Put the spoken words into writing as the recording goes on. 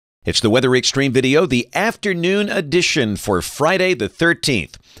It's the Weather Xtreme video, the afternoon edition for Friday the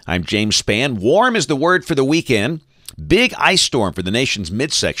 13th. I'm James Spann. Warm is the word for the weekend. Big ice storm for the nation's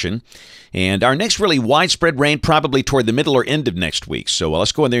midsection. And our next really widespread rain probably toward the middle or end of next week. So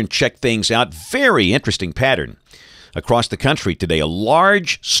let's go in there and check things out. Very interesting pattern across the country today. A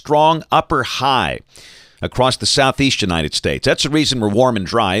large, strong upper high across the southeast United States. That's the reason we're warm and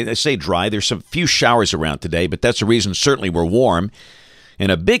dry. I say dry. There's some few showers around today, but that's the reason certainly we're warm.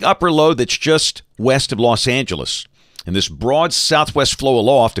 And a big upper low that's just west of Los Angeles. And this broad southwest flow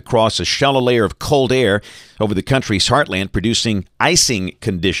aloft across a shallow layer of cold air over the country's heartland, producing icing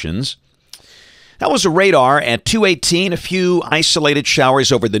conditions. That was a radar at 218, a few isolated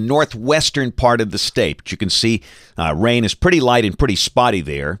showers over the northwestern part of the state. But you can see rain is pretty light and pretty spotty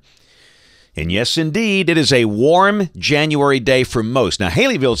there. And yes, indeed, it is a warm January day for most. Now,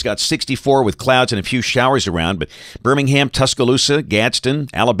 Haleyville's got 64 with clouds and a few showers around, but Birmingham, Tuscaloosa, Gadsden,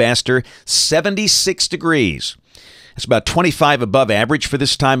 Alabaster, 76 degrees. That's about 25 above average for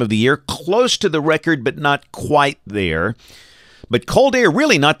this time of the year. Close to the record, but not quite there. But cold air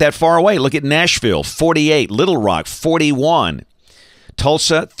really not that far away. Look at Nashville, 48. Little Rock, 41.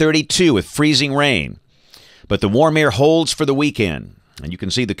 Tulsa, 32 with freezing rain. But the warm air holds for the weekend. And you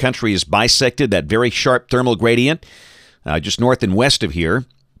can see the country is bisected, that very sharp thermal gradient just north and west of here.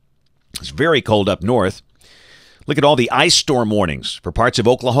 It's very cold up north. Look at all the ice storm warnings for parts of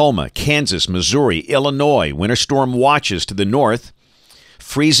Oklahoma, Kansas, Missouri, Illinois, winter storm watches to the north,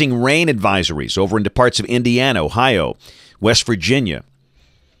 freezing rain advisories over into parts of Indiana, Ohio, West Virginia.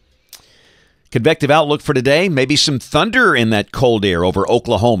 Convective outlook for today, maybe some thunder in that cold air over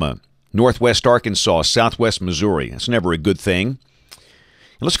Oklahoma, northwest Arkansas, southwest Missouri. That's never a good thing.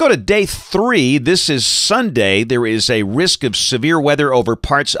 Let's go to day 3. This is Sunday. There is a risk of severe weather over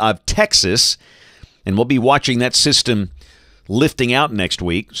parts of Texas, and we'll be watching that system lifting out next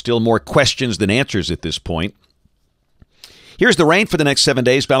week. Still more questions than answers at this point. Here's the rain for the next 7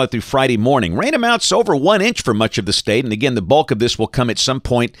 days, valid through Friday morning. Rain amounts over 1 inch for much of the state, and again, the bulk of this will come at some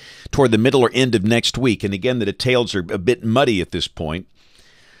point toward the middle or end of next week. And again, the details are a bit muddy at this point.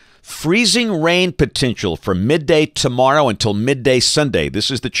 Freezing rain potential from midday tomorrow until midday Sunday. This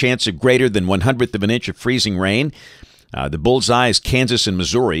is the chance of greater than 1/100th of an inch of freezing rain. The bullseye is Kansas and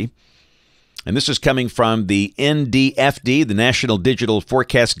Missouri. And this is coming from the NDFD, the National Digital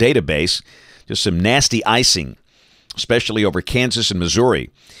Forecast Database. Just some nasty icing, especially over Kansas and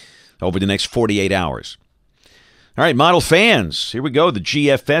Missouri over the next 48 hours. All right, model fans, here we go. The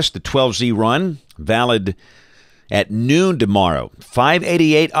GFS, the 12Z run, valid at noon tomorrow.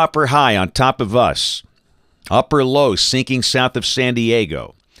 588 upper high on top of us. Upper low sinking south of San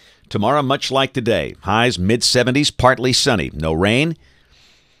Diego. Tomorrow, much like today. Highs mid-70s, partly sunny. No rain.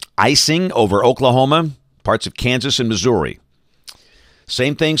 Icing over Oklahoma, parts of Kansas and Missouri.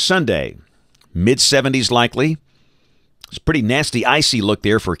 Same thing Sunday. Mid-70s likely. It's a pretty nasty icy look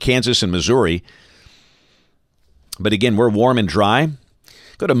there for Kansas and Missouri. But again, we're warm and dry.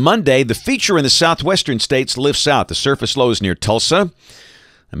 Go to Monday. The feature in the southwestern states lifts out. The surface low is near Tulsa.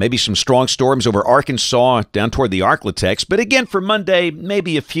 And maybe some strong storms over Arkansas down toward the Arklatex. But again, for Monday,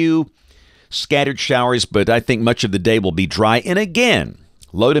 maybe a few scattered showers, but I think much of the day will be dry. And again,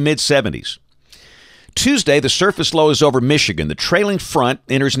 low to mid-70s. Tuesday, the surface low is over Michigan. The trailing front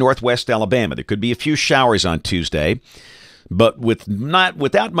enters northwest Alabama. There could be a few showers on Tuesday, but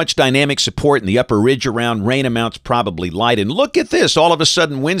without much dynamic support in the upper ridge around, rain amounts probably light. And look at this. All of a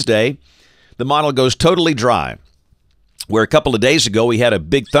sudden, Wednesday, the model goes totally dry. Where a couple of days ago, we had a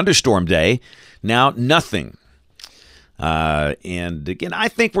big thunderstorm day. Now, nothing. And again, I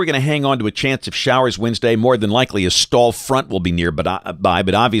think we're going to hang on to a chance of showers Wednesday. More than likely, a stall front will be nearby.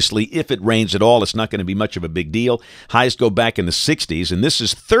 But obviously, if it rains at all, it's not going to be much of a big deal. Highs go back in the 60s. And this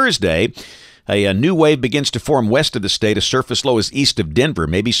is Thursday. A new wave begins to form west of the state. A surface low is east of Denver.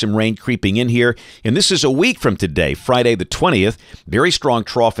 Maybe some rain creeping in here. And this is a week from today, Friday the 20th. Very strong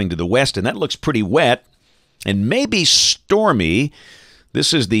troughing to the west, and that looks pretty wet and maybe stormy.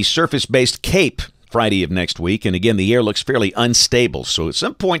 This is the surface-based Cape Friday of next week. And again, the air looks fairly unstable. So at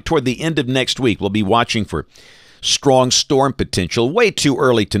some point toward the end of next week, we'll be watching for strong storm potential. Way too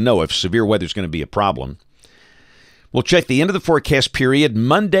early to know if severe weather is going to be a problem. We'll check the end of the forecast period.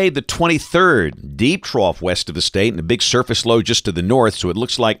 Monday the 23rd, deep trough west of the state and a big surface low just to the north. So it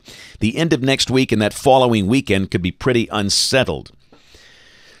looks like the end of next week and that following weekend could be pretty unsettled.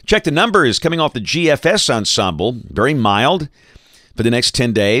 Check the numbers coming off the GFS ensemble. Very mild for the next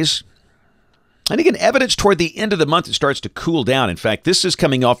 10 days. And again, evidence toward the end of the month it starts to cool down. In fact, this is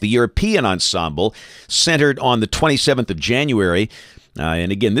coming off the European ensemble centered on the 27th of January.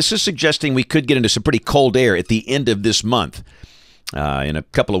 And again, this is suggesting we could get into some pretty cold air at the end of this month. in a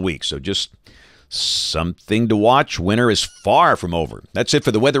couple of weeks. So just something to watch. Winter is far from over. That's it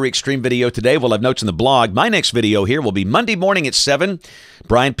for the Weather Xtreme video today. We'll have notes in the blog. My next video here will be Monday morning at 7.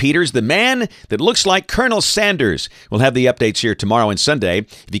 Brian Peters, the man that looks like Colonel Sanders. We'll have the updates here tomorrow and Sunday.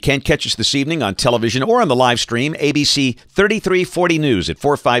 If you can't catch us this evening on television or on the live stream, ABC 3340 News at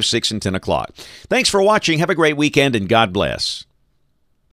 4, 5, 6, and 10 o'clock. Thanks for watching. Have a great weekend, and God bless.